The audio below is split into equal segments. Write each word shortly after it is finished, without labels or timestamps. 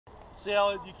See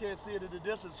how you can't see it at a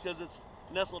distance because it's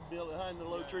nestled behind the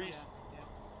low trees?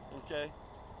 Yeah. Okay.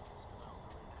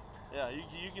 Yeah,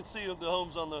 you can see the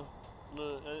homes on the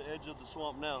edge of the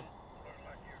swamp now.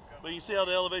 But you see how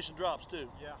the elevation drops too.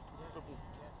 Yeah.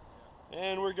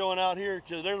 And we're going out here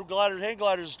because there's gliders, hang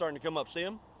gliders are starting to come up. See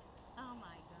them? Oh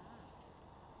my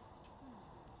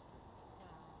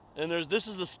God. And Wow. this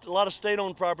is a lot of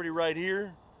state-owned property right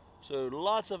here. So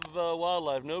lots of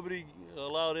wildlife. Nobody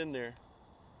allowed in there.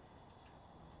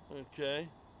 Okay.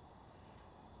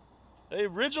 They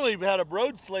originally had a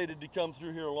road slated to come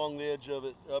through here along the edge of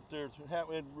it, up there.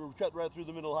 We're cut right through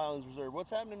the middle of Highlands Reserve.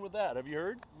 What's happening with that? Have you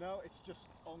heard? No, it's just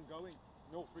ongoing.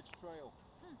 North Ridge Trail.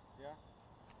 Yeah.